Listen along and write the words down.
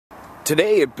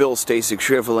Today at Bill Stasek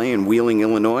Chevrolet in Wheeling,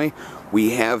 Illinois,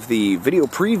 we have the video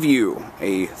preview,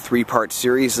 a three-part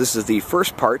series. This is the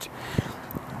first part,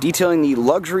 detailing the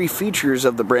luxury features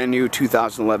of the brand new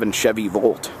 2011 Chevy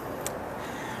Volt.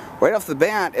 Right off the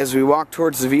bat, as we walk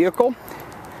towards the vehicle,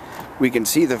 we can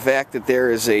see the fact that there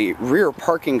is a rear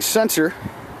parking sensor,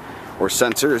 or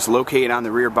sensors, located on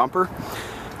the rear bumper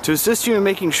to assist you in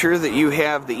making sure that you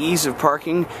have the ease of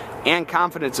parking and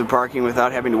confidence of parking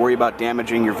without having to worry about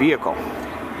damaging your vehicle.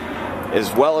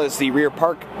 As well as the rear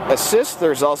park assist,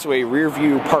 there's also a rear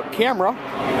view park camera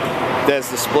that is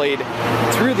displayed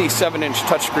through the 7-inch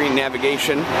touchscreen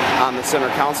navigation on the center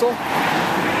console.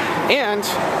 And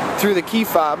through the key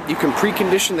fob, you can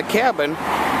precondition the cabin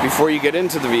before you get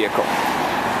into the vehicle.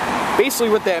 Basically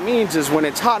what that means is when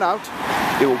it's hot out,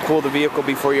 it will cool the vehicle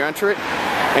before you enter it,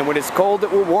 and when it's cold,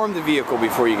 it will warm the vehicle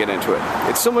before you get into it.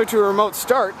 It's similar to a remote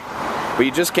start, but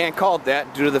you just can't call it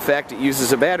that due to the fact it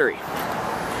uses a battery.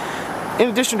 In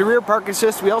addition to rear park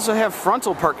assist, we also have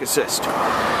frontal park assist.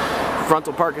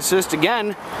 Frontal park assist,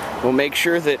 again, will make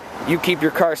sure that you keep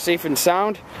your car safe and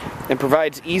sound and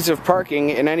provides ease of parking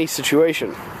in any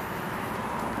situation.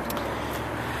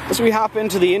 As we hop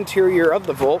into the interior of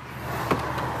the Volt,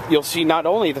 you'll see not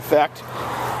only the fact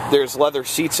there's leather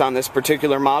seats on this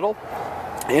particular model,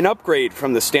 an upgrade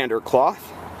from the standard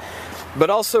cloth, but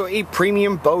also a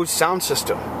premium Bose sound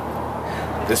system.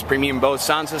 This premium Bose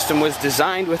sound system was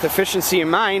designed with efficiency in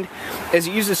mind, as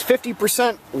it uses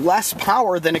 50% less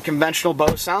power than a conventional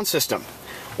Bose sound system,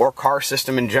 or car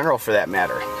system in general for that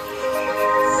matter.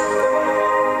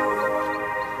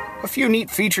 A few neat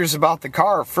features about the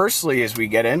car. Firstly, as we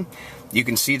get in, you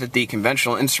can see that the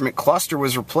conventional instrument cluster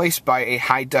was replaced by a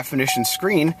high-definition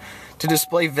screen to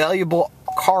display valuable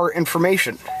car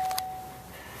information.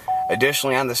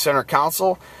 Additionally, on the center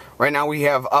console, right now we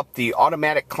have up the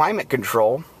automatic climate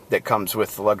control that comes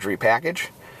with the luxury package.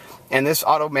 And this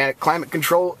automatic climate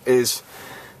control is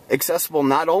accessible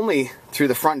not only through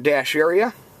the front dash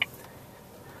area,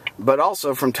 but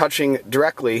also from touching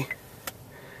directly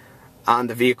on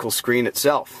the vehicle screen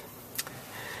itself.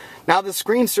 Now, the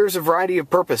screen serves a variety of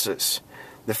purposes.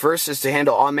 The first is to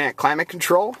handle automatic climate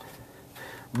control,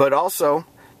 but also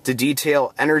to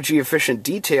detail energy efficient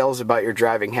details about your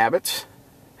driving habits.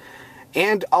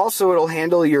 And also it'll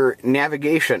handle your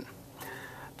navigation.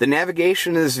 The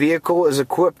navigation of this vehicle is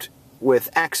equipped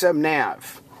with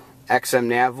XM-Nav.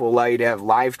 XM-Nav will allow you to have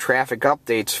live traffic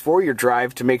updates for your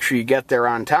drive to make sure you get there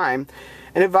on time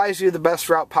and advise you the best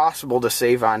route possible to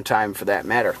save on time for that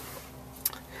matter.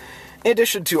 In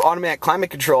addition to automatic climate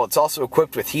control, it's also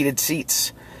equipped with heated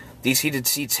seats. These heated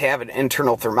seats have an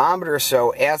internal thermometer,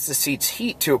 so as the seats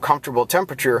heat to a comfortable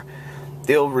temperature,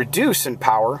 they'll reduce in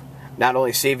power, not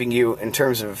only saving you in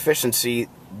terms of efficiency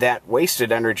that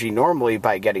wasted energy normally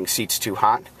by getting seats too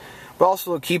hot, but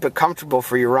also keep it comfortable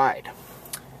for your ride.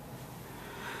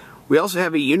 We also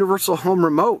have a universal home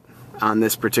remote on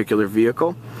this particular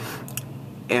vehicle,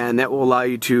 and that will allow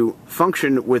you to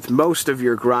function with most of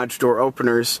your garage door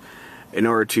openers in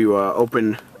order to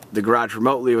open the garage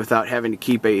remotely without having to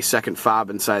keep a second fob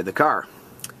inside the car.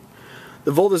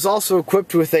 The Volt is also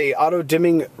equipped with a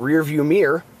auto-dimming rear view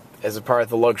mirror as a part of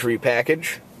the luxury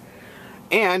package,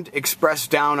 and express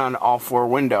down on all four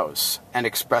windows and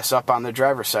express up on the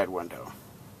driver's side window.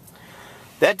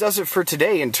 That does it for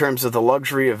today in terms of the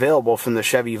luxury available from the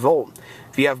Chevy Volt.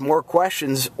 If you have more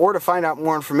questions or to find out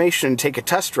more information and take a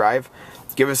test drive,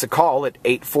 give us a call at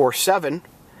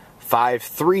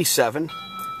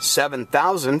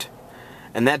 847-537-7000,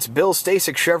 and that's Bill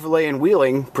Stasek Chevrolet in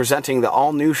Wheeling presenting the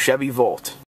all-new Chevy Volt.